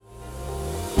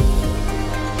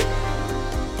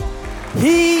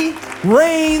He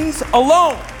reigns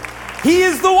alone. He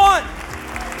is the one.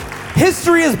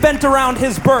 History is bent around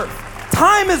his birth.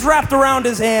 Time is wrapped around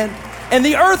his hand, and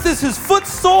the earth is his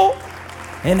footstool,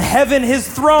 and heaven his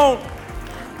throne.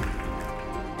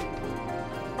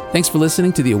 Thanks for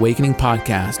listening to the Awakening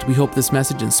Podcast. We hope this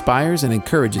message inspires and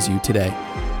encourages you today.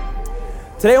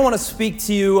 Today I want to speak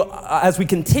to you as we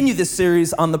continue this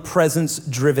series on the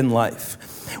presence-driven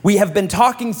life. We have been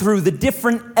talking through the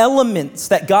different elements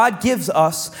that God gives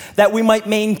us that we might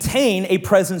maintain a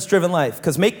presence-driven life.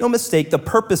 Because make no mistake, the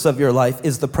purpose of your life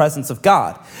is the presence of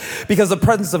God. Because the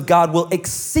presence of God will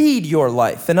exceed your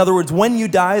life. In other words, when you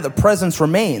die, the presence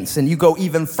remains and you go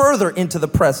even further into the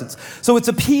presence. So it's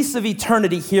a piece of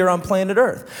eternity here on planet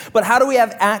Earth. But how do we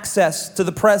have access to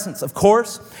the presence? Of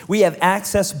course, we have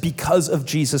access because of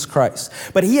Jesus Christ.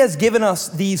 But he has given us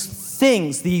these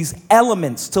things, these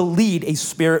elements to lead a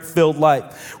spirit-filled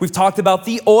life. We've talked about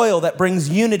the oil that brings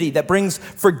unity, that brings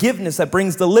forgiveness, that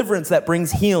brings deliverance, that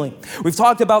brings healing. We've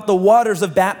talked about the waters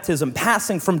of baptism,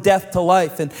 passing from death to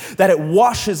life, and that it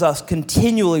washes us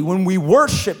continually. When we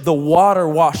worship, the water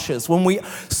washes. When we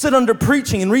sit under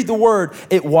preaching and read the word,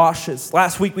 it washes.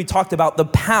 Last week we talked about the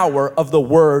power of the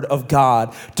word of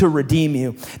God to redeem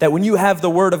you. That when you have the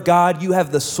word of God, you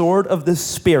have the sword of the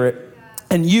Spirit,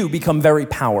 and you become very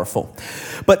powerful.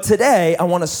 But today, I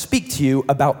want to speak to you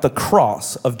about the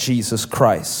cross of Jesus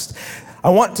Christ.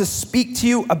 I want to speak to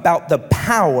you about the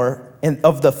power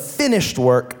of the finished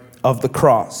work of the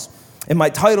cross. And my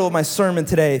title of my sermon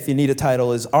today, if you need a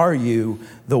title, is Are You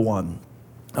the One?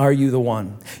 Are you the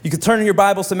one? You can turn in your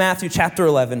Bibles to Matthew chapter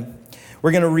 11.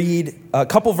 We're going to read a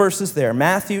couple verses there.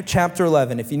 Matthew chapter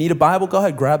 11. If you need a Bible, go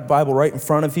ahead, grab the Bible right in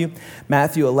front of you.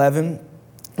 Matthew 11.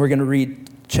 We're going to read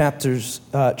chapter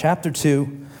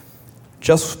 2,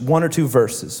 just one or two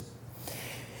verses.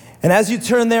 And as you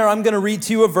turn there, I'm going to read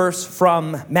to you a verse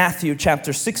from Matthew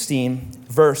chapter 16,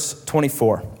 verse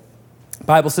 24. The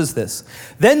Bible says this: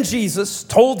 Then Jesus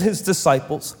told his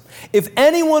disciples, "If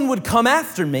anyone would come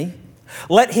after me,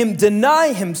 let him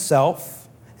deny himself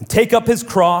and take up his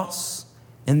cross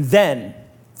and then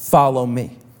follow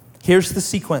me." Here's the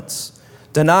sequence: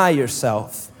 deny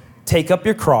yourself, take up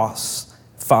your cross,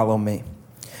 follow me.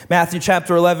 Matthew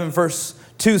chapter 11, verse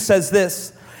 2 says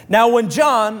this: Now when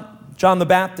John the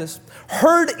Baptist,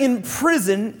 heard in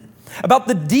prison about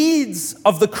the deeds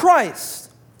of the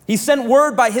Christ, he sent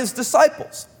word by his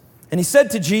disciples. And he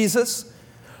said to Jesus,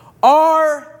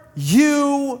 "Are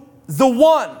you the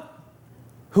one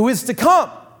who is to come?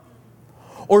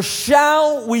 Or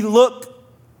shall we look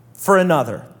for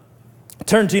another?"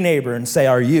 Turn to your neighbor and say,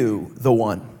 "Are you the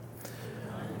one?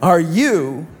 Are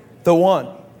you the one?"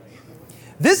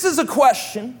 This is a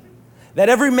question that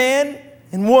every man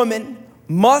and woman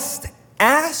must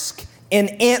ask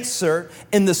and answer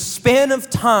in the span of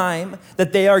time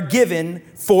that they are given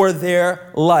for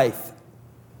their life.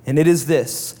 And it is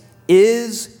this: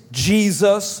 is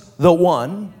Jesus the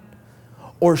one,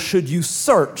 or should you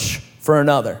search for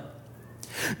another?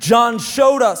 John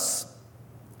showed us,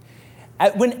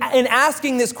 in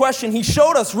asking this question, he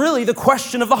showed us really the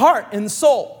question of the heart and the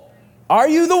soul. Are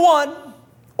you the one?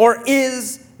 Or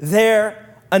is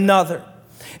there another?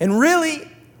 And really,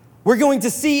 we're going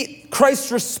to see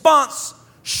Christ's response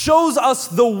shows us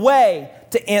the way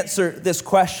to answer this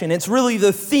question. It's really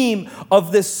the theme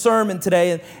of this sermon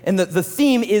today. And the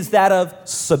theme is that of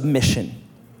submission.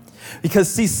 Because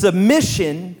see,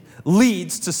 submission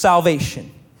leads to salvation.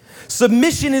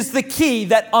 Submission is the key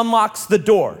that unlocks the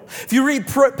door. If you read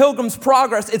Pilgrim's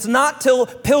Progress, it's not till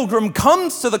Pilgrim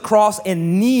comes to the cross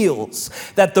and kneels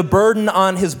that the burden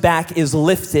on his back is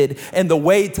lifted and the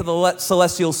way to the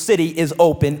celestial city is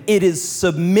open. It is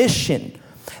submission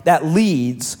that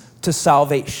leads to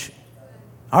salvation.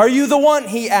 Are you the one,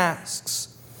 he asks.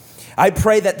 I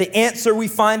pray that the answer we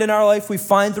find in our life, we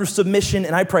find through submission,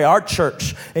 and I pray our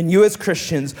church and you as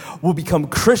Christians will become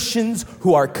Christians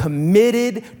who are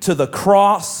committed to the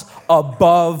cross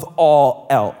above all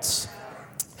else.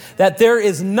 That there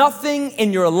is nothing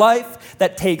in your life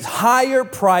that takes higher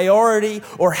priority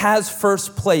or has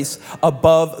first place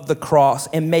above the cross,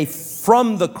 and may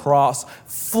from the cross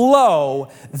flow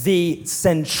the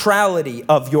centrality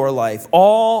of your life.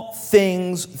 All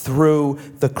things through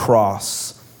the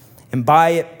cross. And by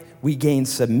it, we gain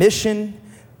submission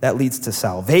that leads to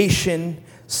salvation,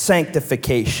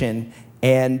 sanctification,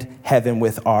 and heaven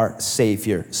with our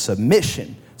Savior.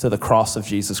 Submission to the cross of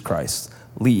Jesus Christ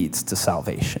leads to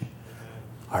salvation.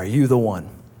 Are you the one?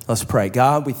 Let's pray.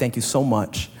 God, we thank you so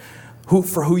much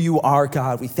for who you are,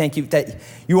 God. We thank you that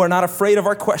you are not afraid of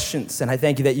our questions, and I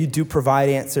thank you that you do provide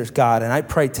answers, God. And I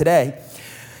pray today,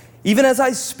 even as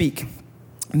I speak,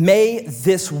 may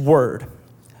this word,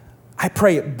 I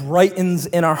pray it brightens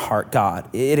in our heart, God.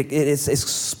 It is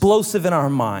explosive in our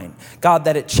mind. God,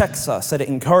 that it checks us, that it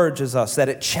encourages us, that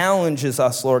it challenges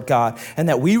us, Lord God, and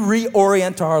that we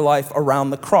reorient our life around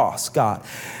the cross, God.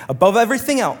 Above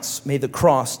everything else, may the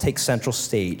cross take central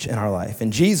stage in our life.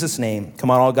 In Jesus' name, come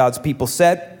on, all God's people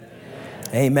said,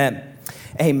 amen.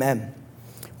 Amen.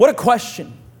 What a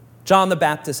question John the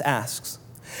Baptist asks.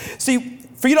 See,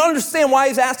 for you to understand why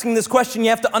he's asking this question, you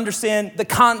have to understand the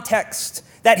context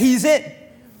that he's in.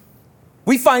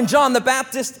 We find John the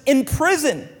Baptist in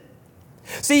prison.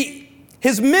 See,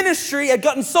 his ministry had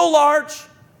gotten so large,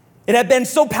 it had been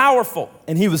so powerful,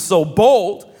 and he was so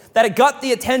bold that it got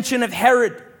the attention of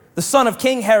Herod, the son of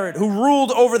King Herod, who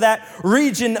ruled over that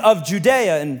region of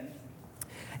Judea.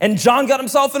 And John got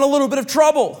himself in a little bit of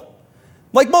trouble,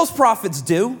 like most prophets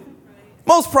do.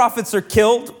 Most prophets are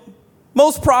killed.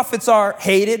 Most prophets are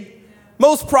hated.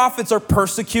 Most prophets are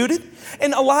persecuted.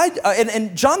 And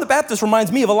John the Baptist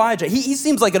reminds me of Elijah. He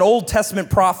seems like an Old Testament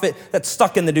prophet that's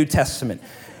stuck in the New Testament.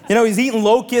 You know, he's eating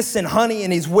locusts and honey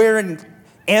and he's wearing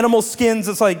animal skins.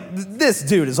 It's like, this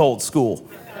dude is old school.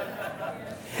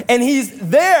 And he's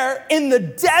there in the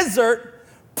desert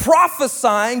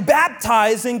prophesying,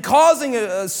 baptizing, causing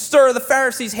a stir. The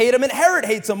Pharisees hate him and Herod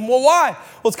hates him. Well, why?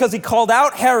 Well, it's because he called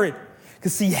out Herod.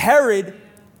 Because see, Herod,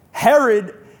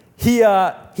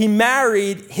 he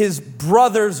married his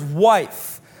brother's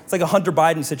wife. It's like a Hunter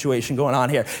Biden situation going on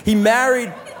here. He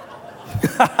married,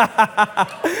 this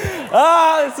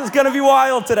is gonna be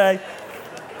wild today.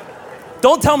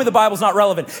 Don't tell me the Bible's not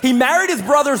relevant. He married his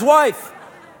brother's wife.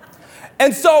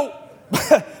 And so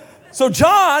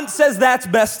John says that's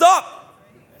messed up.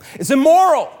 It's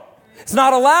immoral. It's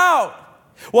not allowed.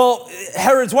 Well,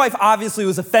 Herod's wife obviously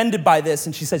was offended by this,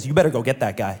 and she says, you better go get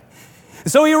that guy.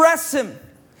 So he arrests him.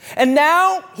 And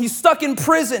now he's stuck in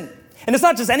prison. And it's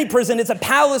not just any prison, it's a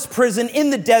palace prison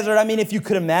in the desert. I mean, if you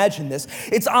could imagine this.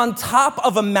 It's on top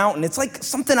of a mountain. It's like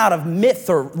something out of myth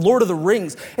or Lord of the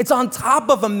Rings. It's on top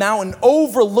of a mountain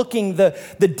overlooking the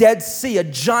Dead Sea, a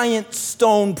giant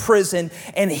stone prison.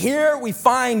 And here we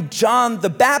find John the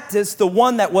Baptist, the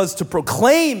one that was to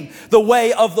proclaim the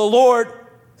way of the Lord,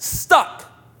 stuck.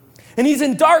 And he's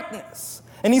in darkness.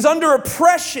 And he's under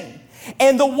oppression.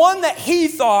 And the one that he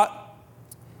thought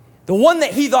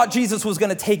Jesus was going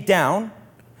to take down,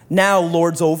 now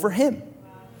lords over him.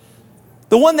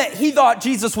 The one that he thought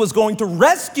Jesus was going to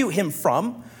rescue him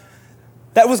from,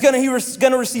 he was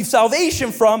going to receive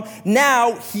salvation from,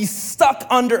 now he's stuck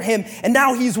under him. And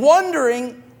now he's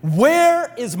wondering,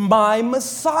 where is my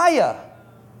Messiah?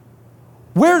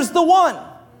 Where's the one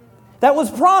that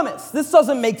was promised? This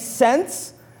doesn't make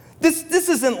sense. This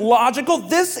isn't logical.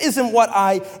 This isn't what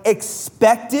I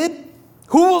expected.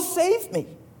 Who will save me?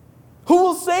 Who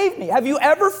will save me? Have you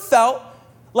ever felt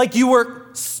like you were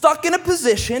stuck in a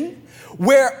position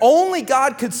where only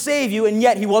God could save you, and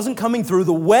yet he wasn't coming through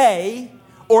the way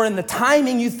or in the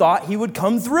timing you thought he would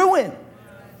come through in?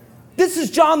 This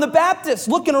is John the Baptist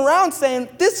looking around saying,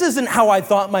 this isn't how I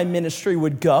thought my ministry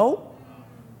would go.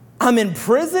 I'm in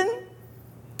prison.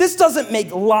 This doesn't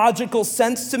make logical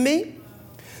sense to me.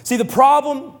 See, the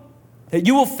problem that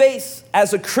you will face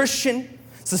as a Christian,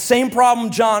 it's the same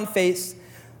problem John faced.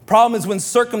 The problem is when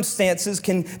circumstances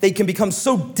can become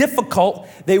so difficult,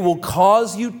 they will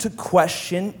cause you to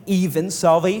question even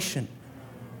salvation.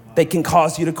 They can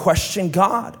cause you to question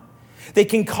God. They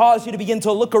can cause you to begin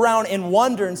to look around and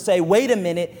wonder and say, wait a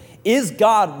minute, is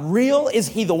God real? Is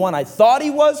he the one I thought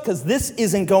he was? Because this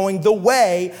isn't going the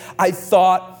way I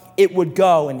thought it would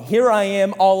go. And here I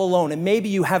am all alone. And maybe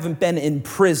you haven't been in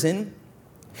prison,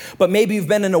 but maybe you've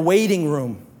been in a waiting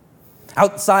room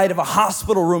outside of a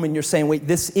hospital room, and you're saying, wait,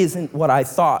 this isn't what I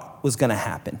thought was going to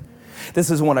happen.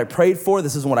 This isn't what I prayed for.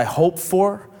 This isn't what I hoped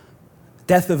for.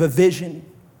 Death of a vision,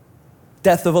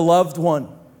 death of a loved one.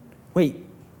 Wait,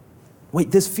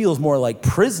 this feels more like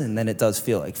prison than it does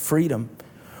feel like freedom.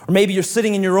 Or maybe you're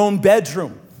sitting in your own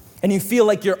bedroom and you feel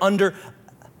like you're under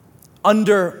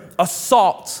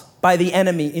assault by the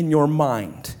enemy in your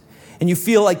mind. And you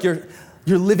feel like you're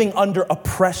living under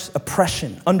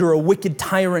oppression, under a wicked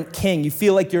tyrant king. You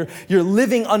feel like you're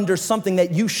living under something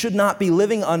that you should not be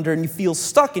living under, and you feel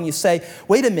stuck, and you say,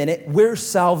 wait a minute, where's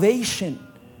salvation?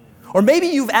 Or maybe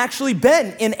you've actually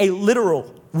been in a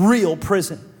literal, real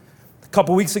prison. A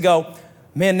couple weeks ago,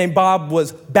 a man named Bob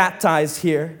was baptized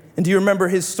here. And do you remember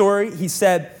his story? He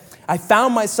said, I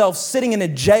found myself sitting in a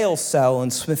jail cell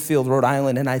in Smithfield, Rhode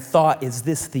Island, and I thought, is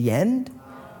this the end?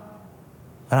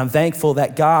 And I'm thankful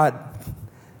that God,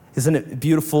 isn't it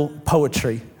beautiful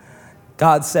poetry?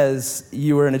 God says,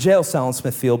 you were in a jail cell in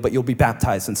Smithfield, but you'll be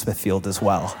baptized in Smithfield as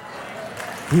well.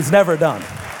 He's never done.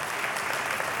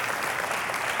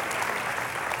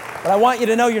 But I want you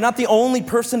to know you're not the only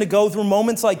person to go through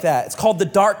moments like that. It's called the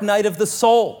dark night of the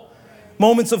soul.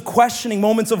 Moments of questioning,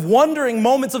 moments of wondering,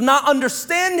 moments of not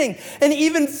understanding, and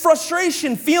even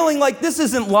frustration, feeling like this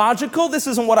isn't logical, this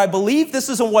isn't what I believe, this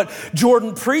isn't what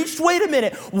Jordan preached. Wait a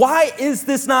minute, why is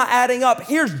this not adding up?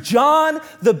 Here's John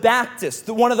the Baptist,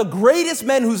 one of the greatest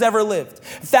men who's ever lived.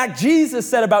 In fact, Jesus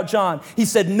said about John, he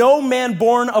said, no man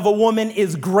born of a woman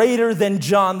is greater than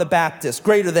John the Baptist,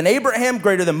 greater than Abraham,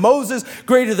 greater than Moses,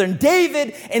 greater than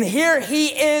David, and here he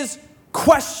is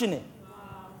questioning.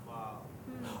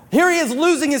 Here he is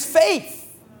losing his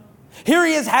faith. Here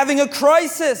he is having a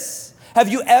crisis. Have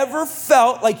you ever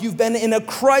felt like you've been in a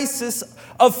crisis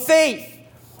of faith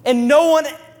and no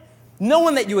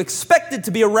one that you expected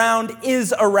to be around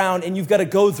is around, and you've got to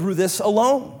go through this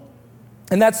alone?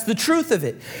 And that's the truth of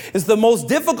it, is the most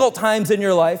difficult times in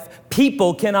your life,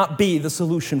 people cannot be the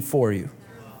solution for you.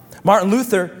 Martin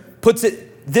Luther puts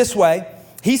it this way.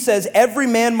 He says, every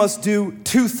man must do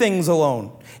two things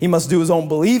alone. He must do his own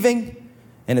believing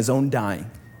and his own dying.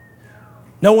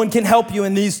 No one can help you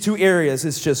in these two areas.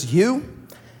 It's just you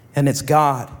and it's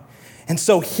God. And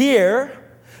so here,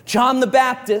 John the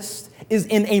Baptist is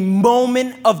in a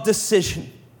moment of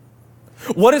decision.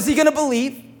 What is he going to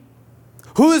believe?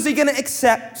 Who is he going to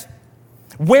accept?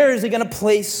 Where is he going to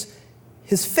place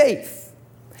his faith?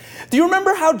 Do you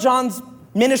remember how John's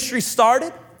ministry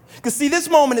started? Because see, this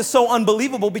moment is so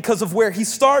unbelievable because of where he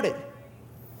started.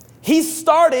 He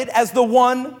started as the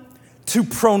one to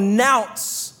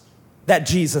pronounce that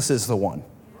Jesus is the one.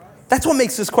 That's what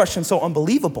makes this question so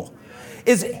unbelievable.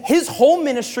 Is his whole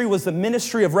ministry was the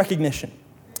ministry of recognition.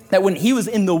 That when he was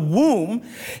in the womb,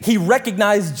 he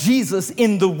recognized Jesus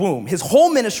in the womb. His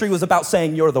whole ministry was about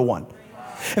saying, you're the one.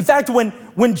 In fact,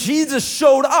 when Jesus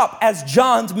showed up, as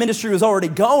John's ministry was already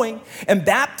going and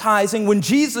baptizing, when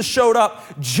Jesus showed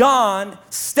up, John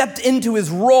stepped into his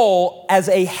role as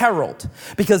a herald,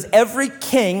 because every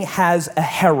king has a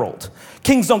herald.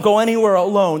 Kings don't go anywhere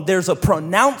alone. There's a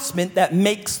pronouncement that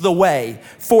makes the way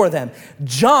for them.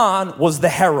 John was the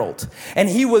herald, and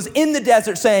he was in the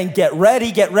desert saying, get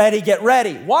ready, get ready, get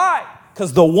ready. Why?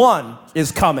 Because the one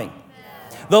is coming.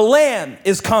 The Lamb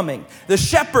is coming. The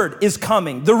Shepherd is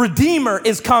coming. The Redeemer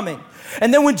is coming.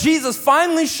 And then when Jesus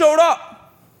finally showed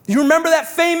up, you remember that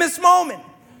famous moment?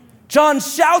 John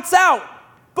shouts out,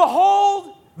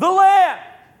 behold the Lamb.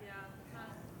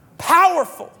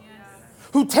 Powerful.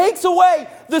 Who takes away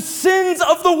the sins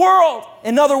of the world.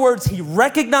 In other words, he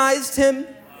recognized him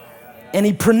and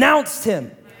he pronounced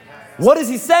him. What is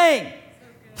he saying?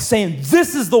 He's saying,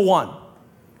 this is the one.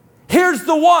 Here's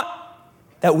the one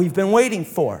that we've been waiting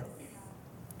for.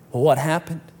 Well, what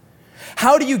happened?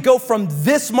 How do you go from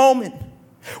this moment,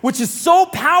 which is so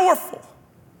powerful,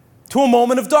 to a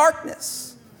moment of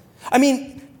darkness? I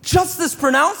mean, just this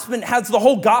pronouncement has the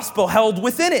whole gospel held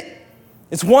within it.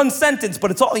 It's one sentence,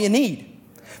 but it's all you need.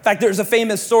 In fact, there's a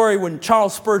famous story when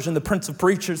Charles Spurgeon, the Prince of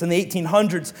Preachers in the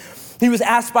 1800s, he was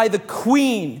asked by the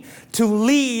Queen to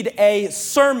lead a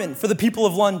sermon for the people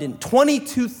of London.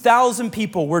 22,000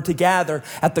 people were to gather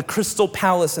at the Crystal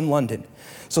Palace in London.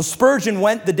 So Spurgeon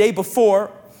went the day before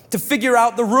to figure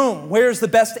out the room. Where's the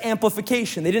best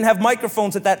amplification? They didn't have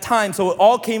microphones at that time, so it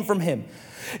all came from him.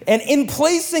 And in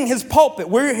placing his pulpit,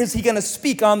 where is he going to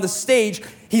speak on the stage?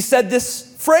 He said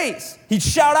this phrase. He'd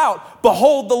shout out,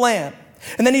 behold the Lamb.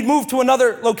 And then he'd move to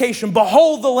another location.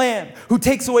 Behold the Lamb who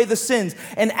takes away the sins.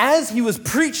 And as he was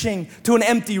preaching to an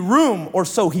empty room, or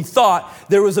so he thought,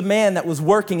 there was a man that was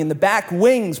working in the back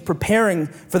wings preparing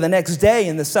for the next day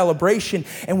in the celebration.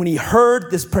 And when he heard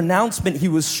this pronouncement, he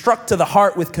was struck to the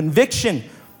heart with conviction.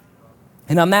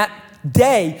 And on that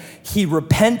day, he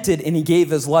repented and he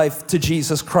gave his life to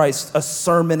Jesus Christ, a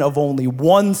sermon of only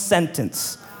one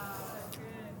sentence.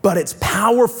 But it's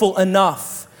powerful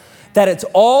enough that it's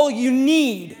all you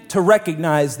need to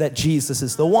recognize that Jesus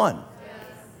is the one.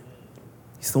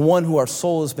 He's the one who our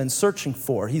soul has been searching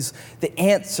for. He's the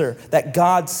answer that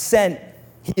God sent.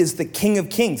 He is the King of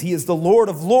Kings. He is the Lord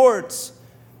of Lords.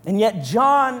 And yet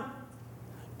John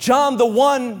the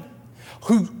one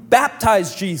who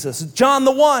baptized Jesus, John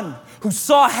the one who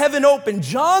saw heaven open,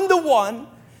 John the one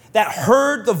that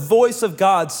heard the voice of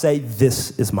God say,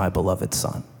 this is my beloved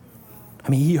Son. I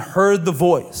mean, he heard the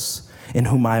voice, in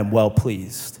whom I am well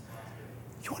pleased.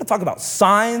 You want to talk about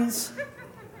signs?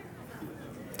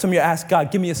 Some of you ask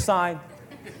God, give me a sign.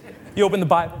 You open the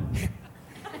Bible. You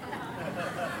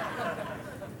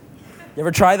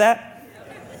ever try that?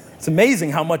 It's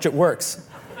amazing how much it works.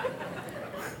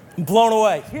 I'm blown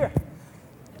away. Here,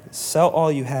 sell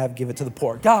all you have, give it to the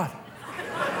poor. God.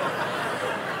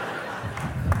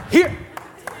 Here,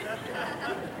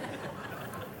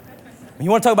 You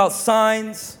want to talk about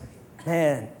signs?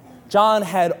 Man, John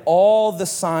had all the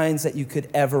signs that you could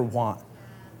ever want.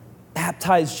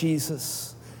 Baptized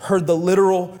Jesus, heard the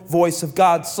literal voice of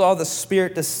God, saw the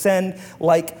Spirit descend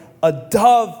like a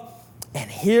dove, and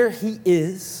here he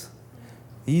is,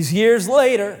 these years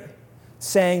later,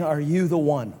 saying, "Are you the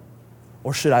one,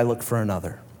 or should I look for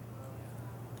another?"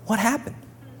 What happened?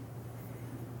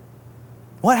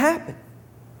 What happened?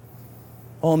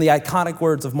 Well, in the iconic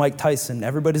words of Mike Tyson,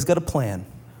 everybody's got a plan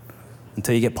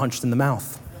until you get punched in the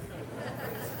mouth.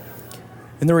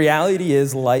 And the reality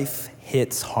is, life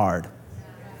hits hard.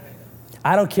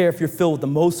 I don't care if you're filled with the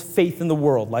most faith in the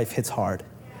world, life hits hard.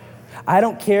 I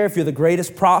don't care if you're the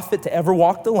greatest prophet to ever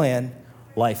walk the land,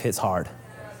 life hits hard.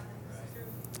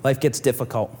 Life gets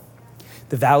difficult.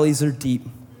 The valleys are deep.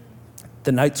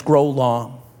 The nights grow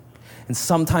long. And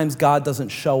sometimes God doesn't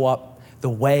show up the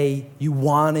way you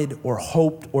wanted or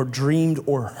hoped or dreamed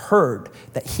or heard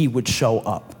that he would show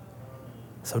up.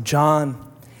 So John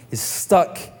is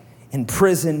stuck in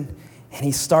prison, and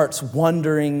he starts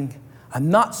wondering, I'm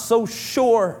not so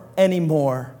sure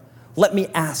anymore. Let me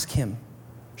ask him,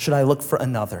 should I look for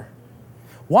another?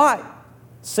 Why?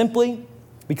 Simply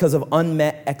because of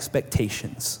unmet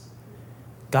expectations.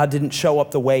 God didn't show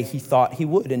up the way he thought he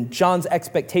would, and John's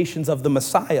expectations of the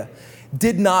Messiah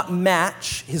did not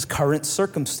match his current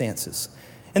circumstances.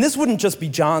 And this wouldn't just be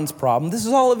John's problem, this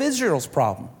is all of Israel's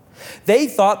problem. They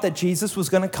thought that Jesus was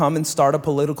going to come and start a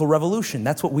political revolution.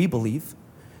 That's what we believe.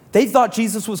 They thought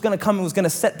Jesus was going to come and was going to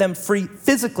set them free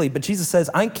physically, but Jesus says,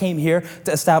 I came here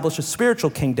to establish a spiritual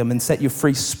kingdom and set you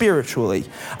free spiritually.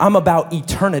 I'm about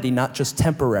eternity, not just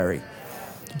temporary.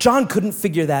 John couldn't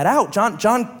figure that out.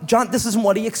 John, this isn't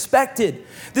what he expected.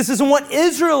 This isn't what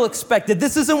Israel expected.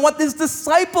 This isn't what his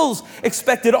disciples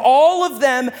expected. All of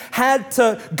them had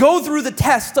to go through the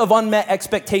test of unmet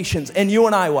expectations, and you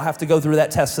and I will have to go through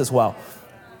that test as well.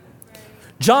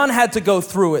 John had to go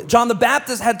through it. John the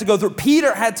Baptist had to go through it.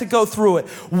 Peter had to go through it.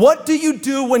 What do you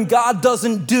do when God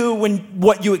doesn't do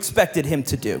what you expected him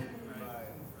to do?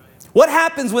 What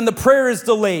happens when the prayer is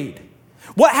delayed?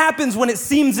 What happens when it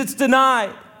seems it's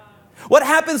denied? What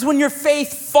happens when your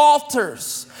faith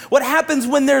falters? What happens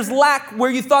when there's lack where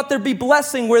you thought there'd be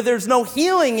blessing, where there's no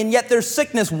healing and yet there's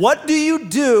sickness? What do you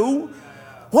do?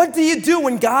 What do you do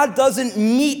when God doesn't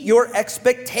meet your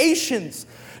expectations?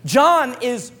 John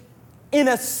is in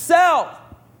a cell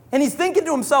and he's thinking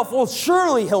to himself, well,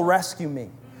 surely he'll rescue me.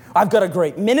 I've got a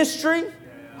great ministry.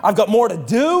 I've got more to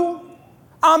do.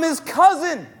 I'm his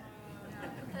cousin.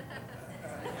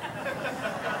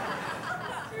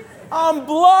 I'm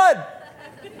blood.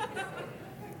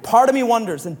 Part of me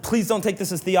wonders, and please don't take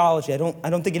this as theology. I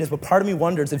don't think it is, but part of me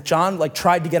wonders if John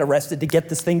tried to get arrested to get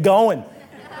this thing going.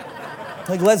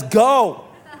 Let's go.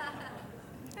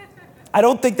 I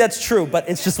don't think that's true, but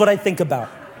it's just what I think about.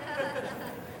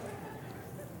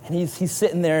 And he's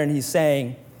sitting there and he's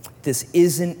saying, this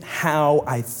isn't how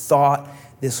I thought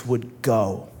this would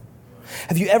go.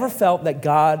 Have you ever felt that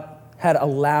God had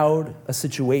allowed a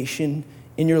situation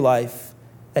in your life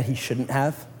that he shouldn't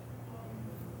have?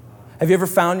 Have you ever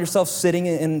found yourself sitting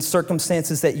in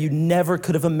circumstances that you never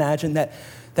could have imagined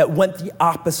that went the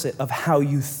opposite of how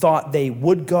you thought they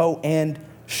would go and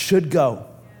should go?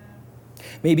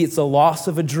 Maybe it's the loss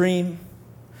of a dream,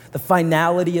 the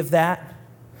finality of that,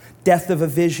 death of a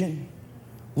vision,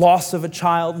 loss of a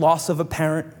child, loss of a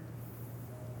parent.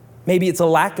 Maybe it's a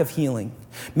lack of healing.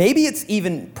 Maybe it's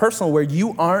even personal where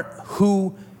you aren't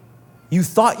who you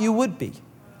thought you would be.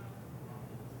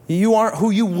 You aren't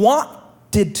who you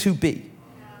wanted to be.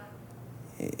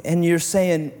 And you're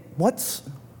saying, what's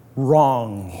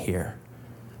wrong here?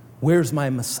 Where's my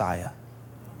Messiah?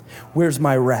 Where's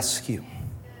my rescue?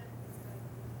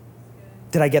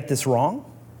 Did I get this wrong?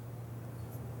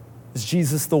 Is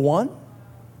Jesus the one?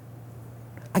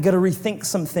 I got to rethink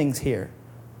some things here.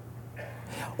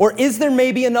 Or is there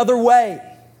maybe another way?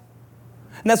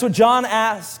 And that's what John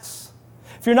asks.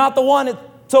 If you're not the one,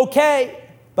 it's okay,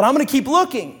 but I'm going to keep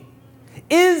looking.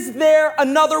 Is there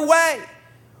another way?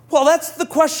 Well, that's the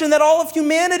question that all of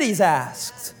humanity's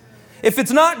asked. If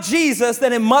it's not Jesus,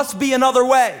 then it must be another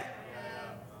way.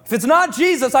 If it's not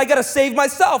Jesus, I got to save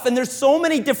myself. And there's so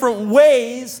many different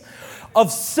ways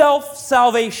of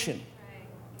self-salvation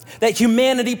that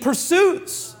humanity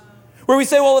pursues. Where we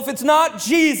say, well, if it's not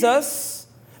Jesus,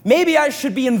 maybe I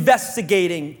should be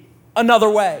investigating another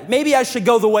way. Maybe I should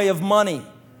go the way of money.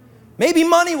 Maybe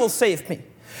money will save me.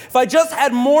 If I just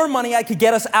had more money, I could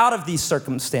get us out of these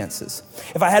circumstances.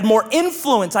 If I had more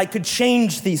influence, I could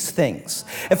change these things.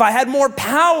 If I had more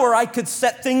power, I could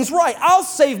set things right. I'll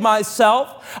save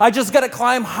myself. I just got to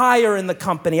climb higher in the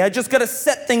company. I just got to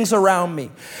set things around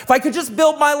me. If I could just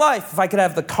build my life, if I could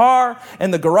have the car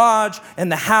and the garage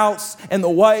and the house and the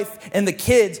wife and the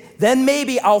kids, then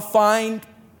maybe I'll find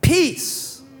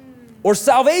peace or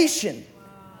salvation.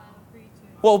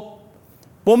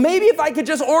 Well, maybe if I could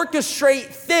just orchestrate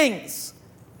things.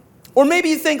 Or maybe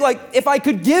you think like, if I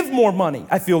could give more money,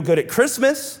 I feel good at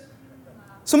Christmas.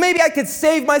 So maybe I could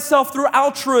save myself through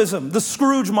altruism, the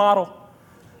Scrooge model.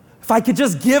 If I could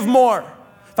just give more,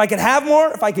 if I could have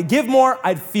more, if I could give more,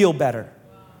 I'd feel better.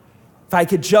 If I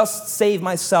could just save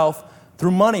myself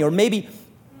through money. Or maybe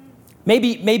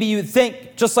you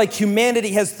think, just like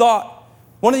humanity has thought,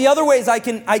 one of the other ways I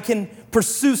can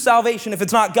pursue salvation, if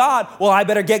it's not God, well, I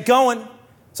better get going.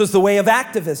 So it's the way of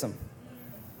activism.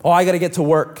 Oh, I got to get to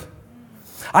work.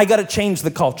 I got to change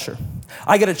the culture.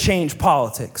 I got to change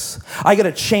politics. I got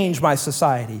to change my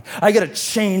society. I got to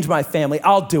change my family.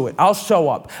 I'll do it. I'll show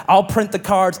up. I'll print the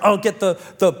cards. I'll get the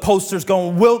posters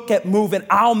going. We'll get moving.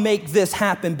 I'll make this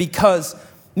happen because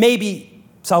maybe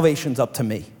salvation's up to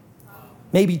me.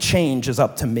 Maybe change is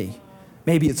up to me.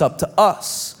 Maybe it's up to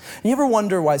us. And you ever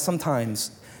wonder why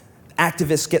sometimes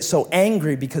activists get so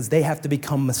angry because they have to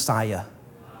become Messiah?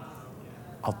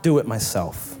 I'll do it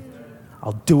myself.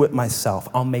 I'll do it myself.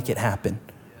 I'll make it happen.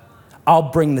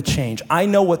 I'll bring the change. I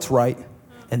know what's right,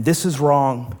 and this is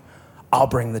wrong. I'll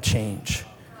bring the change.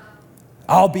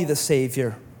 I'll be the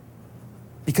savior.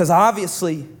 Because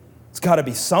obviously, it's got to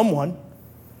be someone.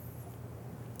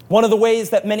 One of the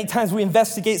ways that many times we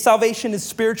investigate salvation is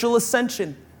spiritual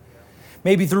ascension.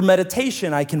 Maybe through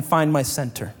meditation, I can find my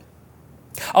center.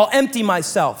 I'll empty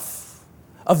myself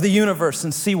of the universe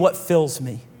and see what fills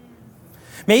me.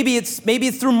 Maybe it's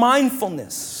through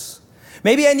mindfulness.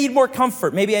 Maybe I need more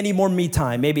comfort. Maybe I need more me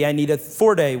time. Maybe I need a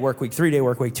 4-day work week, 3-day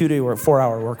work week, 2-day work,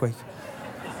 4-hour work week.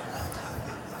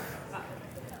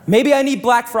 Maybe I need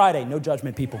Black Friday. No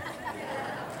judgment, people.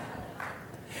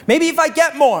 Maybe if I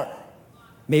get more.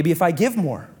 Maybe if I give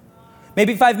more.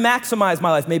 Maybe if I've maximized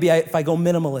my life. Maybe if I go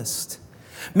minimalist.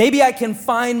 Maybe I can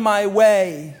find my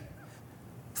way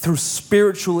through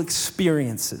spiritual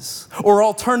experiences or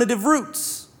alternative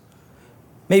routes.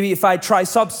 Maybe if I try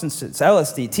substances,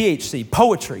 LSD, THC,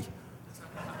 poetry,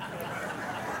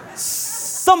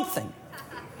 something.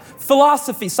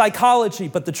 Philosophy, psychology,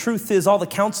 but the truth is all the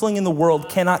counseling in the world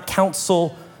cannot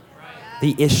counsel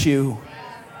the issue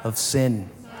of sin.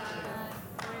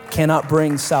 Cannot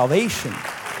bring salvation.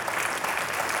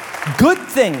 Good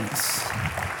things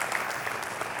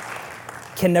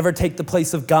can never take the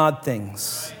place of God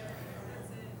things.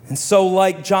 And so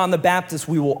like John the Baptist,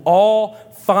 we will all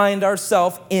find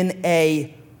ourselves in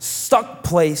a stuck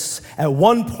place at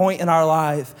one point in our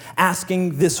life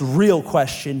asking this real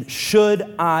question: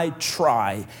 should I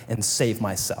try and save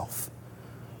myself?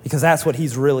 Because that's what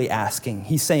he's really asking.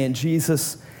 He's saying,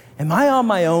 Jesus, am I on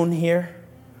my own here?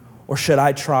 Or should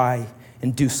I try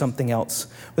and do something else?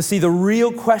 But see, the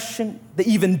real question, the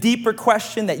even deeper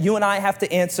question that you and I have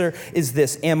to answer is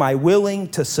this: am I willing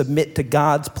to submit to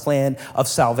God's plan of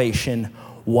salvation,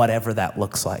 whatever that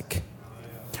looks like?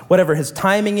 Whatever his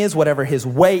timing is, whatever his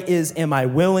way is, am I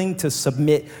willing to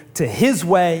submit to his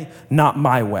way, not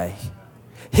my way?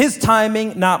 His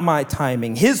timing, not my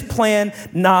timing. His plan,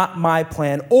 not my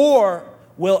plan. Or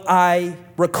will I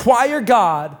require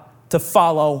God to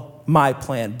follow my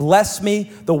plan? Bless me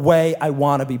the way I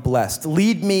want to be blessed.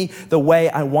 Lead me the way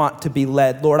I want to be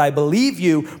led. Lord, I believe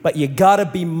you, but you got to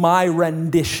be my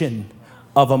rendition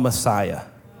of a Messiah.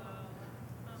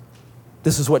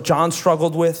 This is what John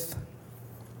struggled with.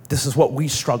 This is what we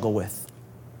struggle with.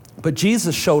 But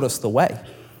Jesus showed us the way.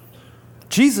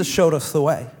 Jesus showed us the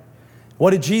way.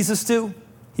 What did Jesus do?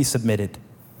 He submitted.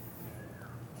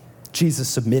 Jesus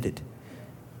submitted.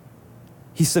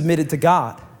 He submitted to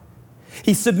God.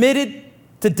 He submitted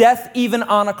to death even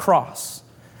on a cross.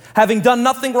 Having done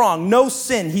nothing wrong, no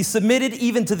sin, he submitted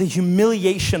even to the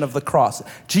humiliation of the cross.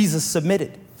 Jesus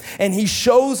submitted. And he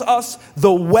shows us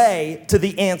the way to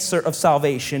the answer of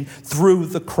salvation through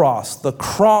the cross. The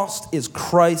cross is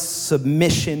Christ's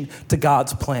submission to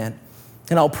God's plan.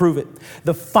 And I'll prove it.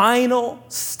 The final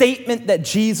statement that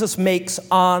Jesus makes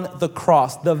on the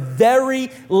cross, the very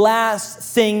last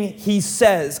thing he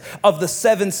says of the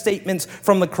 7 statements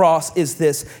from the cross is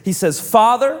this. He says,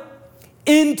 Father,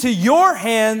 into your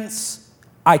hands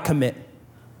I commit.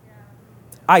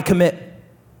 I commit.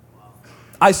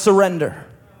 I surrender.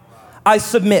 I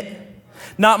submit.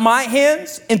 Not my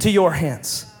hands into your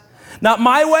hands. Not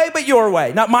my way, but your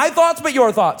way. Not my thoughts, but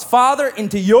your thoughts. Father,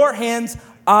 into your hands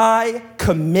I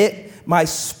commit my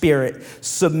spirit.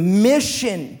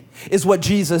 Submission is what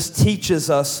Jesus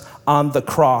teaches us on the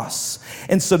cross.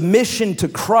 And submission to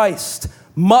Christ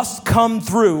must come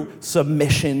through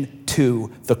submission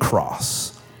to the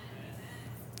cross.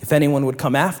 If anyone would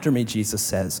come after me, Jesus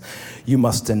says, you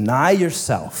must deny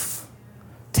yourself,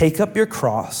 take up your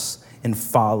cross, and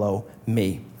follow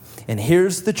me. And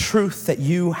here's the truth that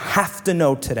you have to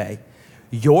know today.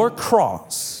 Your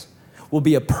cross will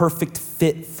be a perfect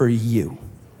fit for you.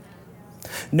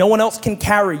 No one else can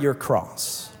carry your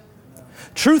cross.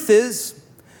 Truth is,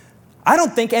 I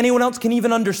don't think anyone else can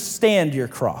even understand your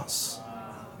cross.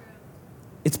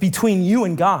 It's between you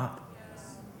and God.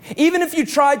 Even if you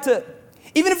tried to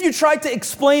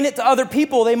explain it to other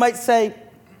people, they might say,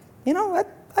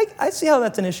 I see how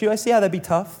that's an issue. I see how that'd be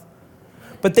tough.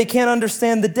 But they can't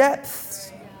understand the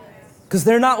depths because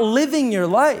they're not living your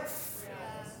life.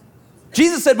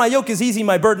 Jesus said, my yoke is easy,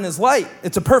 my burden is light.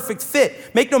 It's a perfect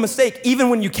fit. Make no mistake, even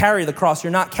when you carry the cross,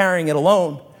 you're not carrying it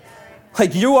alone.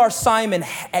 Like you are Simon,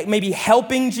 maybe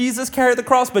helping Jesus carry the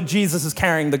cross, but Jesus is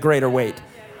carrying the greater weight.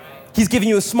 He's giving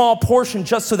you a small portion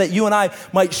just so that you and I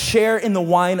might share in the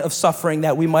wine of suffering,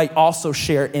 that we might also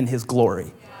share in his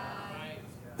glory.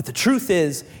 But the truth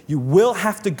is, you will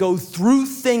have to go through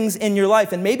things in your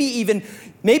life, and maybe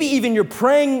even you're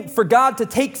praying for God to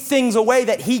take things away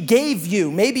that he gave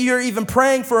you. Maybe you're even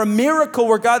praying for a miracle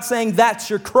where God's saying, that's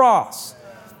your cross.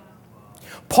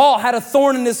 Paul had a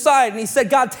thorn in his side, and he said,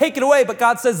 God, take it away, but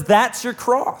God says, that's your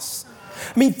cross.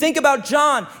 I mean, think about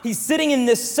John. He's sitting in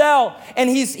this cell, and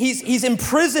he's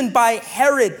imprisoned by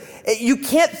Herod. You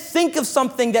can't think of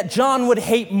something that John would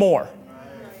hate more.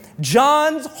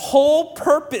 John's whole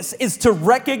purpose is to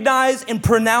recognize and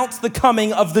pronounce the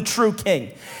coming of the true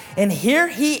king. And here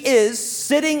he is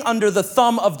sitting under the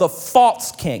thumb of the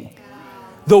false king,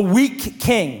 the weak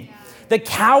king, the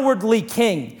cowardly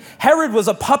king. Herod was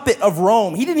a puppet of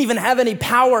Rome. He didn't even have any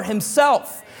power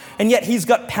himself. And yet he's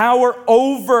got power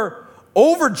over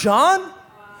John.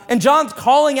 And John's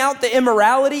calling out the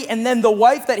immorality, and then the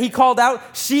wife that he called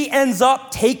out, she ends up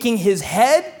taking his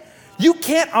head. You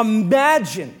can't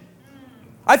imagine.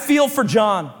 I feel for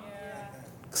John,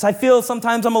 because I feel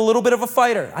sometimes I'm a little bit of a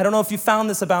fighter. I don't know if you found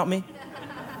this about me.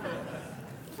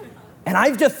 And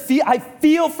I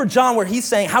feel for John, where he's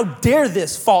saying, how dare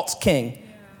this false king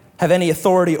have any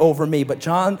authority over me? But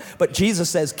Jesus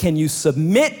says, can you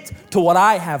submit to what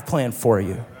I have planned for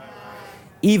you?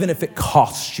 Even if it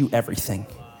costs you everything,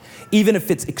 even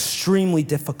if it's extremely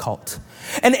difficult.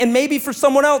 And maybe for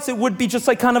someone else, it would be just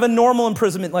like kind of a normal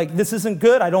imprisonment, like this isn't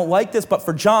good, I don't like this. But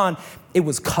for John, it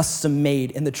was custom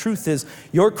made. And the truth is,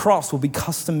 your cross will be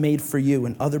custom made for you,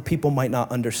 and other people might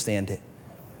not understand it.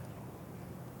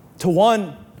 To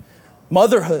one,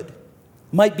 motherhood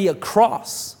might be a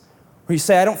cross, where you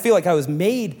say, I don't feel like I was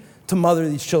made to mother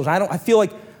these children. I feel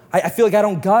like I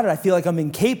don't got it. I feel like I'm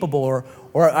incapable, or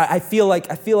I feel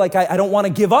like I don't want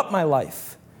to give up my life.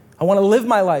 I want to live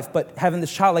my life, but having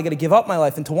this child, I got to give up my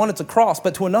life. And to one, it's a cross.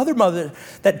 But to another mother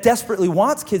that desperately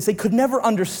wants kids, they could never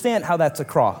understand how that's a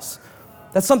cross.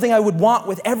 That's something I would want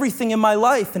with everything in my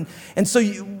life. And so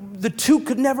the two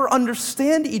could never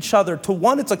understand each other. To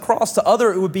one, it's a cross. To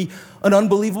other, it would be an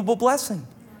unbelievable blessing.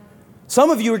 Some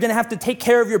of you are going to have to take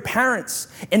care of your parents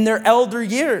in their elder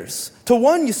years. To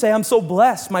one, you say, I'm so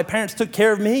blessed. My parents took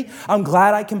care of me. I'm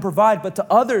glad I can provide. But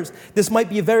to others, this might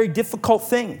be a very difficult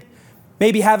thing.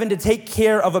 Maybe having to take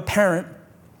care of a parent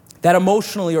that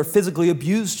emotionally or physically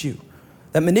abused you,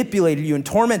 that manipulated you and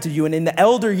tormented you. And in the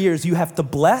elder years, you have to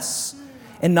bless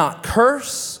and not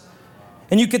curse.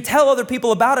 And you could tell other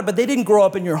people about it, but they didn't grow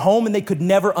up in your home and they could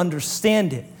never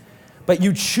understand it. But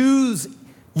you choose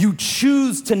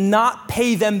to not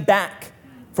pay them back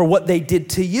for what they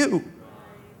did to you.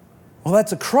 Well,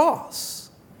 that's a cross.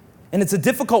 And it's a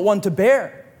difficult one to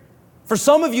bear. For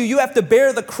some of you, you have to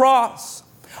bear the cross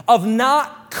of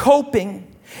not coping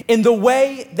in the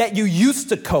way that you used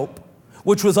to cope,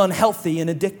 which was unhealthy and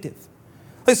addictive.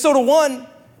 Like, so to one,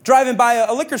 driving by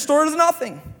a liquor store is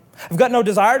nothing. I've got no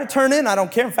desire to turn in. I don't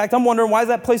care. In fact, I'm wondering, why is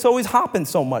that place always hopping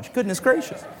so much? Goodness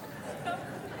gracious.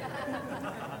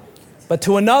 But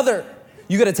to another,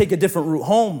 you got to take a different route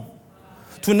home.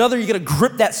 To another, you got to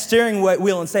grip that steering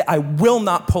wheel and say, I will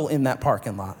not pull in that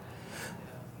parking lot.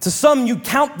 To some, you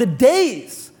count the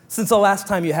days since the last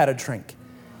time you had a drink.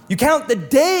 You count the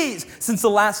days since the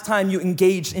last time you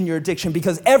engaged in your addiction,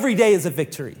 because every day is a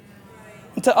victory.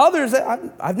 And to others,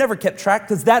 I've never kept track,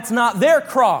 because that's not their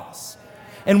cross.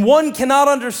 And one cannot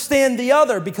understand the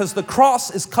other, because the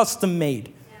cross is custom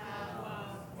made.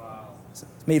 It's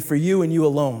made for you and you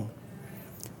alone.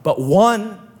 But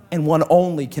one and one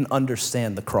only can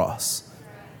understand the cross.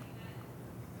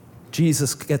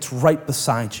 Jesus gets right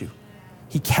beside you.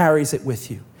 He carries it with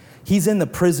you. He's in the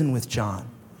prison with John.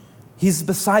 He's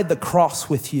beside the cross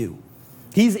with you.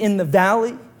 He's in the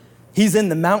valley. He's in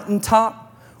the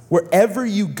mountaintop. Wherever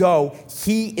you go,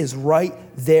 he is right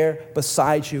there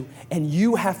beside you. And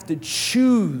you have to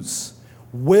choose,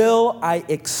 will I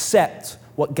accept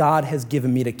what God has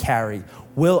given me to carry?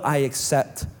 Will I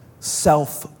accept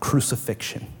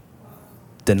self-crucifixion?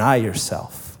 Deny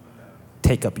yourself.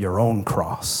 Take up your own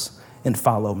cross and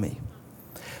follow me.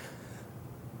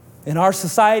 In our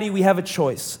society, we have a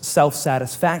choice,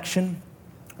 self-satisfaction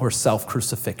or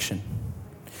self-crucifixion.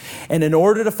 And in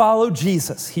order to follow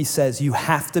Jesus, he says, you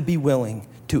have to be willing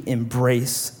to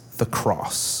embrace the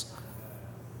cross.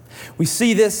 We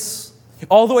see this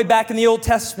all the way back in the Old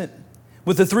Testament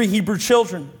with the 3 Hebrew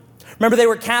children. Remember, they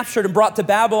were captured and brought to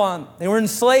Babylon. They were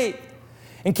enslaved.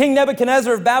 And King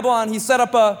Nebuchadnezzar of Babylon, he set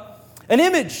up an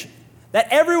image that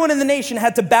everyone in the nation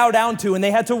had to bow down to, and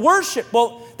they had to worship.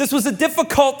 Well, this was a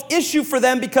difficult issue for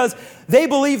them because they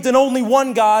believed in only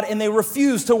one God and they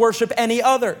refused to worship any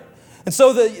other. And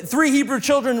so the 3 Hebrew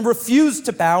children refused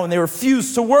to bow and they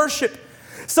refused to worship.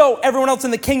 So everyone else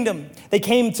in the kingdom, they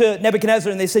came to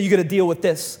Nebuchadnezzar and they said, you got to deal with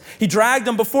this. He dragged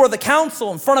them before the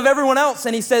council in front of everyone else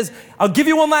and he says, I'll give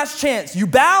you one last chance. You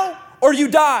bow or you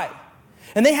die.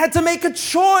 And they had to make a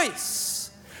choice.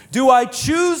 Do I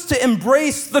choose to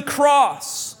embrace the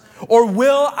cross, or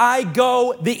will I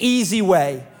go the easy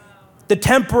way, the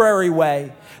temporary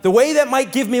way, the way that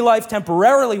might give me life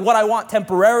temporarily, what I want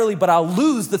temporarily, but I'll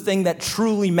lose the thing that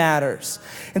truly matters?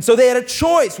 And so they had a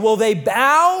choice. Will they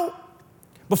bow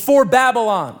before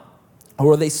Babylon,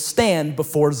 or will they stand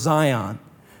before Zion?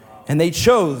 And they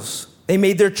chose. They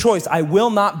made their choice. I will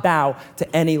not bow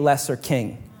to any lesser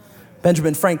king.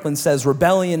 Benjamin Franklin says,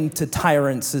 rebellion to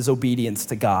tyrants is obedience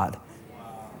to God.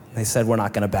 They said, we're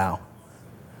not going to bow.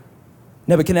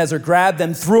 Nebuchadnezzar grabbed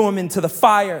them, threw them into the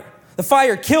fire. The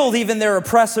fire killed even their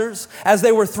oppressors as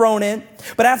they were thrown in.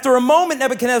 But after a moment,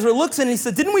 Nebuchadnezzar looks in and he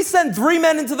said, didn't we send 3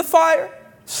 men into the fire?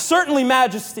 Certainly,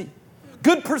 Majesty.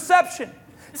 Good perception.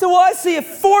 He said, well, I see a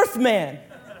 4th man.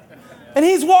 And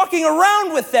he's walking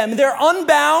around with them. They're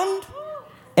unbound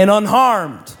and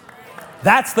unharmed.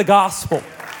 That's the gospel.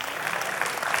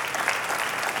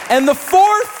 And the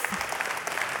 4th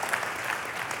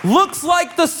looks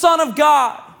like the Son of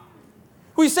God.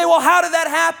 We say, well, how did that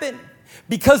happen?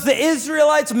 Because the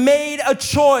Israelites made a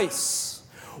choice.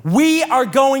 We are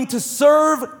going to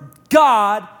serve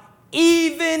God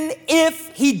even if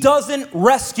he doesn't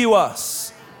rescue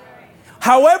us.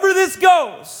 However this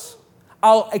goes,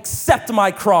 I'll accept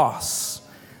my cross.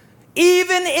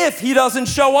 Even if he doesn't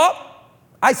show up,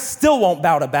 I still won't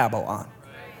bow to Babylon.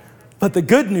 But the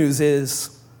good news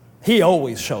is, he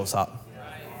always shows up.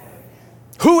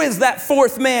 Who is that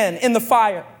 4th man in the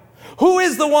fire? Who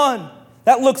is the one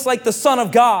that looks like the Son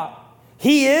of God?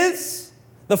 He is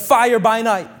the fire by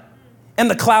night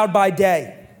and the cloud by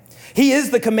day. He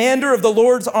is the commander of the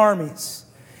Lord's armies.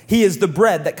 He is the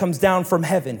bread that comes down from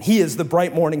heaven. He is the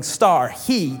bright morning star.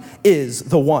 He is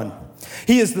the one.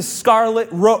 He is the scarlet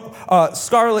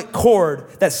cord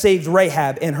that saved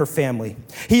Rahab and her family.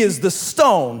 He is the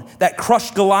stone that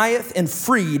crushed Goliath and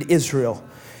freed Israel.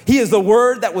 He is the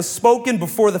word that was spoken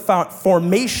before the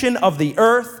formation of the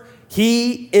earth.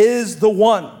 He is the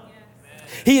one.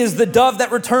 He is the dove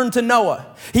that returned to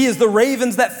Noah. He is the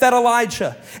ravens that fed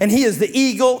Elijah. And he is the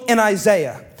eagle in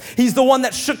Isaiah. He's the one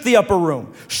that shook the upper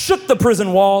room, shook the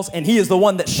prison walls, and he is the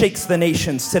one that shakes the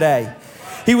nations today.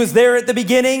 He was there at the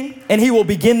beginning, and he will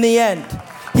begin the end.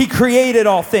 He created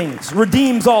all things,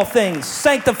 redeems all things,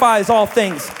 sanctifies all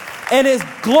things, and is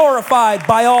glorified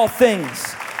by all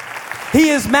things. He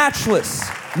is matchless,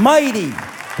 mighty,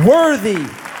 worthy,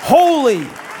 holy,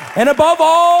 and above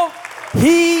all,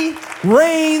 he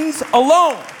reigns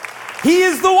alone. He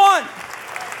is the one.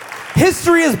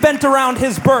 History is bent around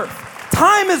his birth.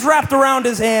 Time is wrapped around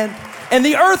his hand, and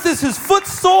the earth is his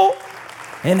footstool,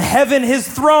 and heaven his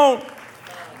throne.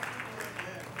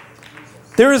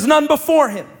 There is none before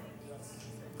him,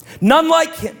 none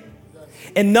like him,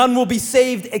 and none will be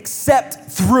saved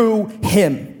except through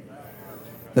him.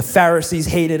 The Pharisees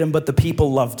hated him, but the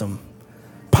people loved him.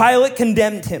 Pilate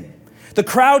condemned him. The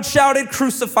crowd shouted,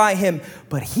 crucify him,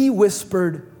 but he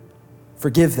whispered,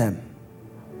 forgive them.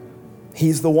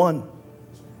 He's the one.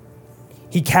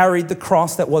 He carried the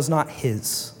cross that was not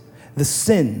his, the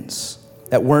sins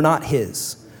that were not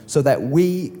his, so that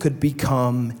we could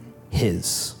become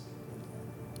his.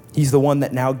 He's the one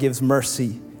that now gives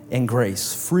mercy and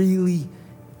grace freely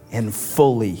and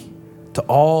fully to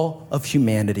all of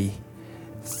humanity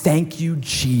Thank you,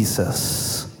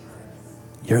 Jesus.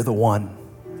 You're the one.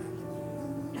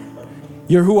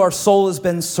 You're who our soul has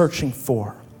been searching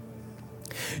for.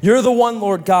 You're the one,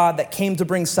 Lord God, that came to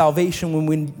bring salvation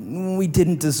when we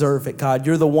didn't deserve it, God.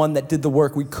 You're the one that did the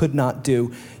work we could not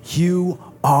do. You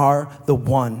are the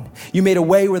one. You made a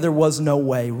way where there was no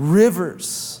way,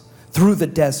 rivers through the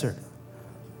desert,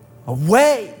 a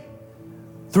way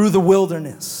through the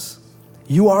wilderness.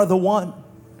 You are the one.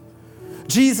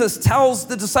 Jesus tells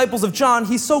the disciples of John,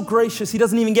 he's so gracious, he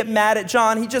doesn't even get mad at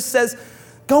John. He just says,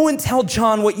 go and tell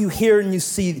John what you hear and you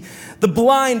see. The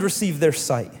blind receive their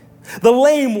sight. The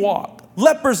lame walk.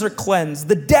 Lepers are cleansed.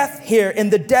 The deaf hear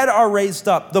and the dead are raised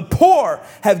up. The poor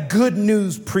have good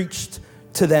news preached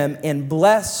to them, and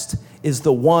blessed is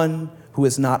the one who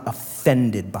is not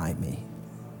offended by me.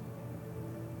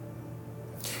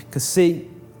 Because see,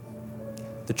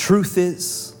 the truth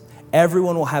is,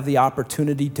 everyone will have the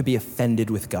opportunity to be offended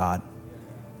with God,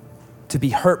 to be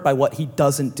hurt by what he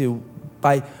doesn't do,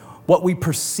 by what we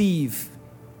perceive,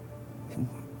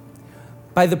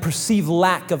 by the perceived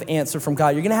lack of answer from God.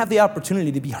 You're going to have the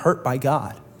opportunity to be hurt by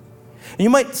God. And you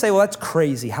might say, well, that's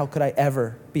crazy. How could I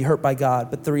ever be hurt by God?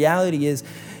 But the reality is,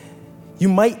 you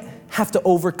might have to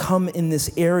overcome in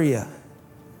this area.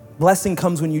 Blessing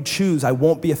comes when you choose, I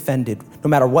won't be offended. No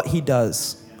matter what he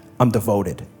does, I'm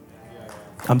devoted.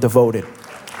 I'm devoted.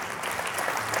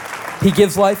 He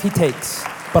gives life, he takes,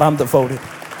 but I'm devoted.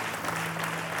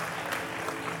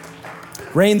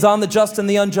 Rains on the just and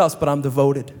the unjust, but I'm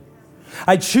devoted.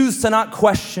 I choose to not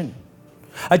question.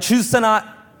 I choose to not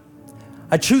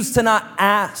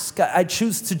ask. I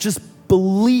choose to just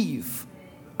believe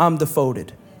I'm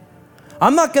devoted.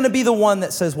 I'm not going to be the one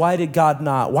that says, why did God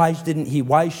not? Why didn't he?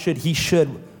 Why should he?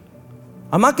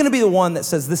 I'm not going to be the one that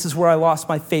says, this is where I lost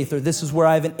my faith, or this is where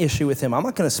I have an issue with him. I'm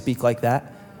not going to speak like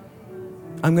that.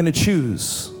 I'm going to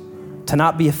choose to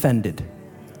not be offended.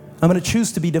 I'm going to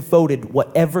choose to be devoted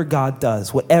whatever God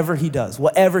does, whatever he does,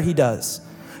 whatever he does.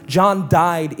 John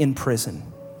died in prison,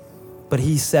 but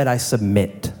he said, I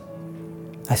submit.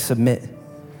 I submit.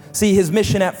 See, his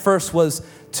mission at first was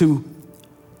to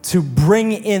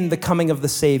bring in the coming of the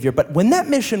Savior. But when that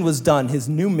mission was done, his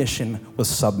new mission was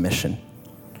submission.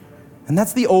 And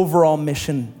that's the overall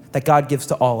mission that God gives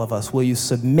to all of us. Will you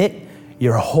submit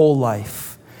your whole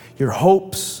life, your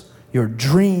hopes, your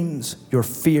dreams, your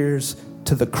fears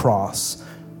to the cross?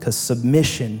 Because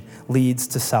submission leads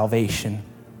to salvation.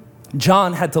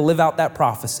 John had to live out that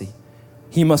prophecy.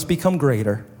 He must become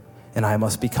greater, and I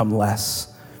must become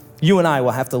less. You and I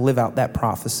will have to live out that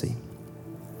prophecy.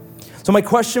 So my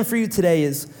question for you today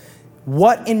is,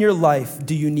 what in your life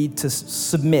do you need to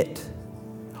submit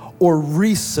or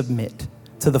resubmit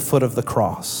to the foot of the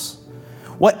cross?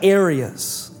 What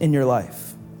areas in your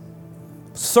life?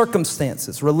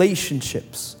 Circumstances,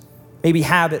 relationships, maybe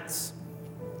habits,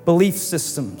 belief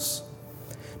systems,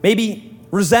 maybe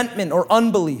resentment or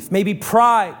unbelief, maybe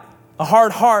pride, a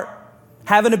hard heart,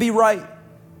 having to be right.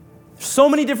 So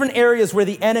many different areas where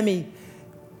the enemy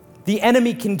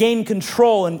can gain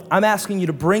control, and I'm asking you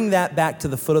to bring that back to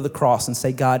the foot of the cross and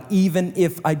say, God, even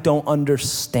if I don't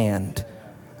understand,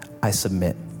 I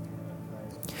submit.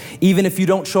 Even if you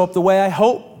don't show up the way I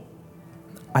hope,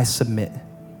 I submit.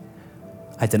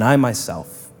 I deny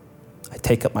myself. I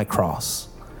take up my cross,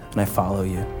 and I follow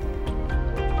you.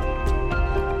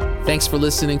 Thanks for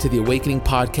listening to the Awakening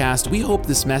Podcast. We hope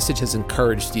this message has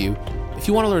encouraged you. If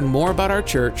you want to learn more about our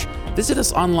church, visit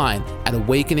us online at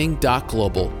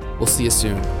awakening.global. We'll see you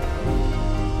soon.